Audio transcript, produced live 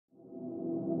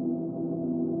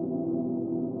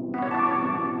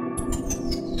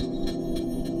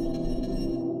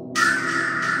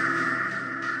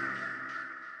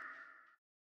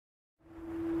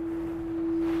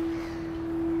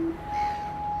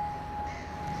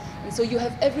So you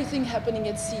have everything happening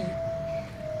at sea.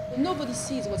 Nobody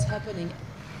sees what's happening.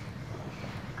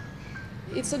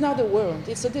 It's another world,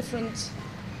 it's a different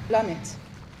planet.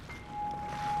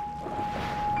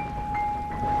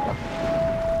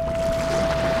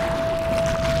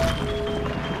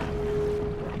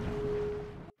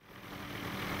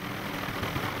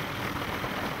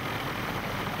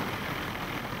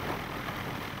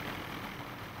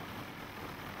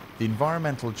 The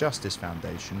Environmental Justice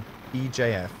Foundation,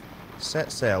 EJF,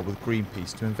 set sail with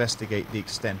Greenpeace to investigate the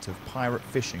extent of pirate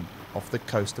fishing off the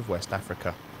coast of West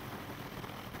Africa.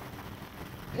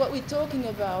 What we're talking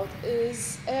about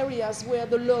is areas where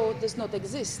the law does not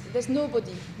exist. There's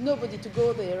nobody to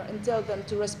go there and tell them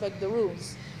to respect the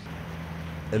rules.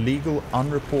 Illegal,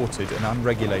 unreported and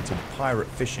unregulated pirate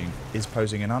fishing is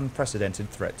posing an unprecedented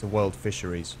threat to world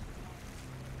fisheries.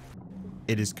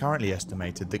 It is currently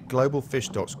estimated that global fish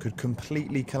stocks could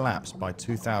completely collapse by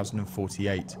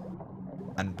 2048,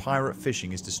 and pirate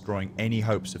fishing is destroying any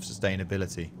hopes of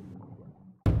sustainability.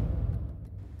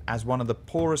 As one of the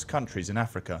poorest countries in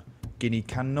Africa, Guinea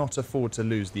cannot afford to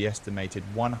lose the estimated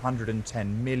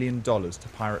 $110 million to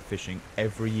pirate fishing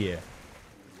every year.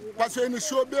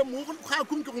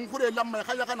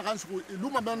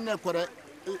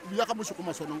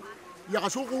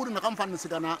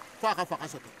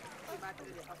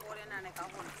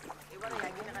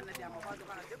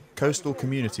 Coastal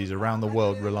communities around the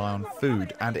world rely on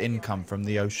food and income from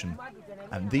the ocean,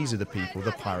 and these are the people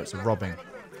the pirates are robbing.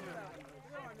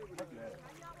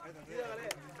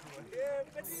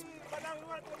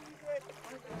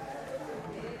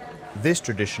 This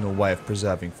traditional way of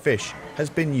preserving fish has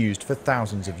been used for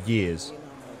thousands of years.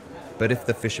 But if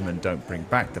the fishermen don't bring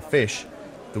back the fish,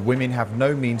 the women have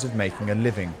no means of making a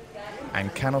living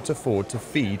and cannot afford to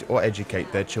feed or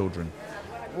educate their children.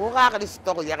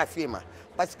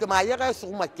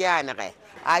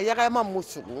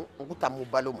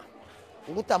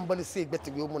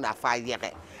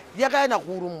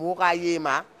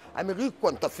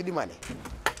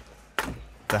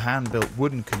 The hand-built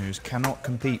wooden canoes cannot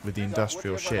compete with the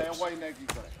industrial ships.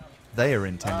 They are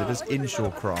intended as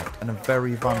inshore craft and are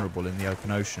very vulnerable in the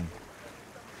open ocean.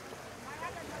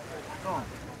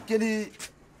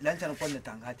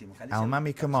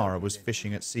 Almami Kamara was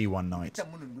fishing at sea one night.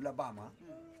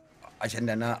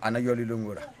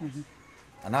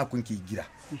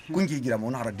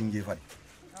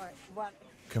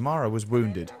 Kamara was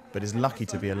wounded, but is lucky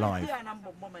to be alive.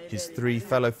 His 3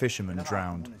 fellow fishermen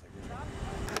drowned.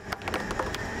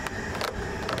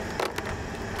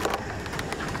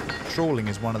 Trawling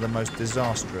is one of the most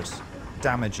disastrous,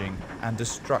 damaging and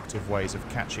destructive ways of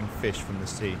catching fish from the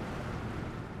sea.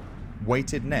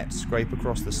 Weighted nets scrape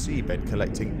across the seabed,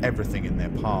 collecting everything in their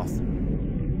path.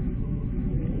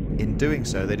 In doing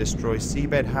so, they destroy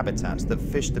seabed habitats that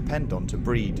fish depend on to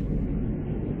breed,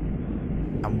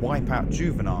 and wipe out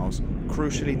juveniles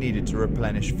crucially needed to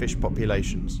replenish fish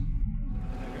populations.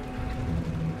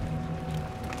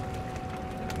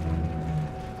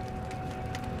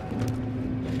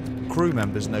 Crew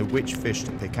members know which fish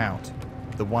to pick out,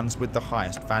 the ones with the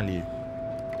highest value.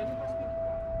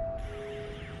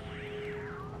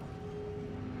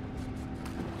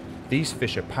 These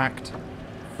fish are packed,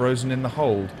 frozen in the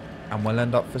hold, and will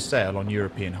end up for sale on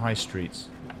European high streets.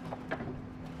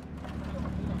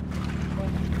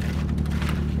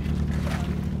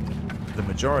 The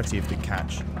majority of the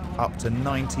catch, up to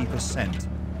 90%,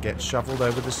 get shoveled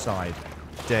over the side,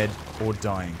 dead or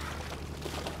dying.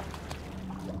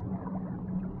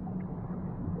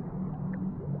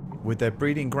 With their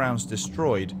breeding grounds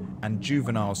destroyed and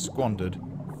juveniles squandered,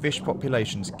 fish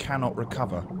populations cannot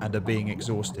recover and are being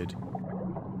exhausted.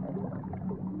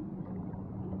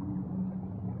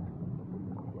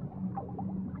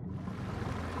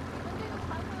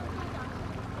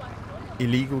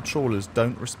 Illegal trawlers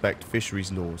don't respect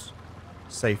fisheries laws.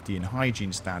 Safety and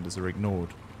hygiene standards are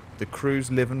ignored. The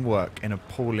crews live and work in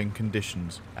appalling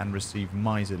conditions and receive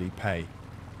miserly pay.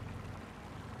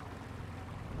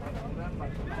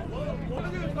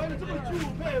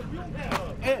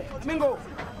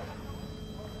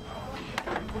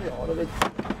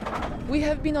 We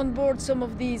have been on board some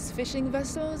of these fishing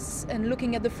vessels and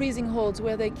looking at the freezing holds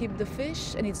where they keep the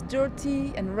fish, and it's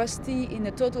dirty and rusty in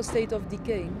a total state of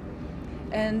decay.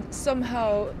 And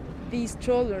somehow these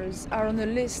trawlers are on a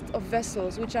list of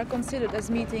vessels which are considered as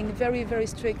meeting very, very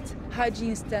strict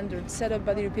hygiene standards set up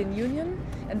by the European Union,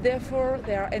 and therefore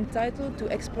they are entitled to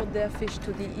export their fish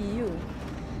to the EU.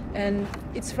 And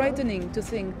it's frightening to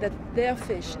think that their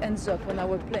fish ends up on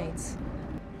our plates.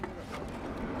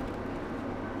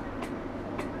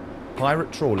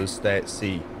 Pirate trawlers stay at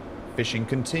sea, fishing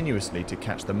continuously to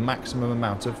catch the maximum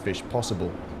amount of fish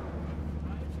possible.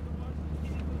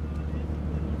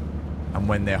 And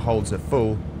when their holds are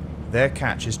full, their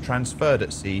catch is transferred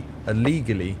at sea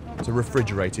illegally to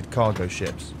refrigerated cargo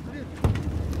ships.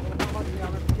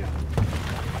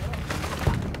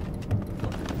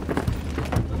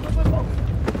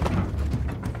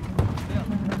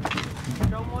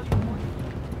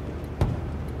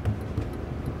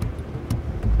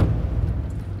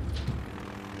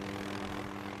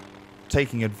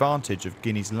 Taking advantage of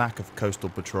Guinea's lack of coastal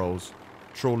patrols,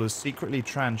 trawlers secretly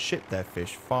transship their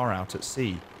fish far out at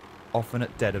sea, often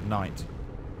at dead of night.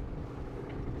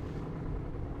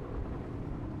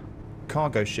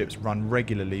 Cargo ships run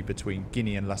regularly between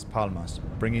Guinea and Las Palmas,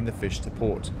 bringing the fish to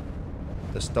port.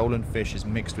 The stolen fish is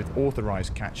mixed with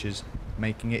authorized catches,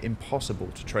 making it impossible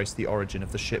to trace the origin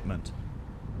of the shipment.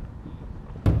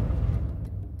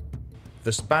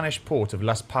 The Spanish port of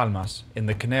Las Palmas in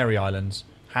the Canary Islands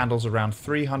handles around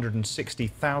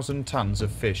 360,000 tons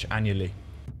of fish annually.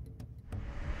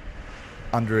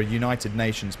 Under a United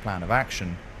Nations plan of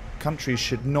action, countries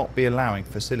should not be allowing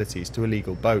facilities to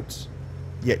illegal boats.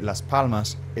 Yet Las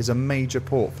Palmas is a major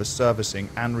port for servicing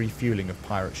and refueling of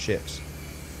pirate ships.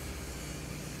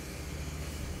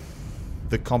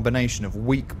 The combination of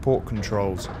weak port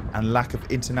controls and lack of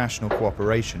international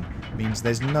cooperation means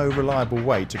there's no reliable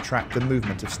way to track the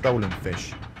movement of stolen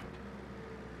fish.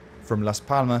 From Las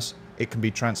Palmas, it can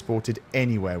be transported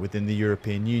anywhere within the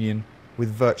European Union with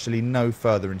virtually no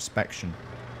further inspection.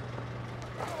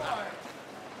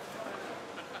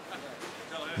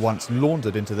 Once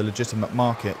laundered into the legitimate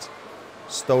market,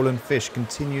 stolen fish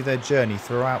continue their journey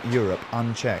throughout Europe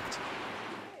unchecked,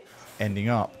 ending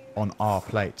up on our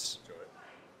plates.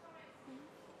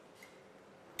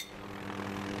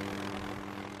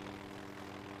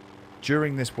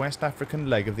 During this West African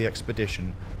leg of the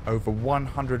expedition, over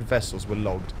 100 vessels were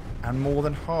logged, and more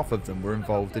than half of them were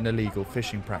involved in illegal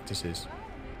fishing practices.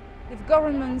 If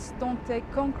governments don't take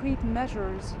concrete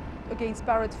measures against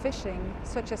pirate fishing,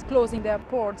 such as closing their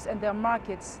ports and their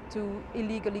markets to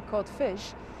illegally caught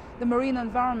fish, the marine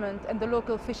environment and the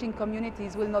local fishing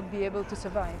communities will not be able to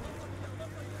survive.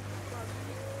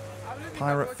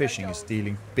 Pirate fishing is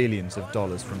stealing billions of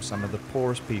dollars from some of the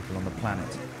poorest people on the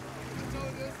planet.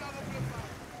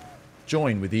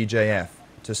 Join with EJF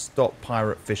to stop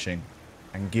pirate fishing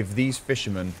and give these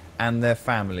fishermen and their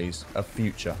families a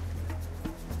future.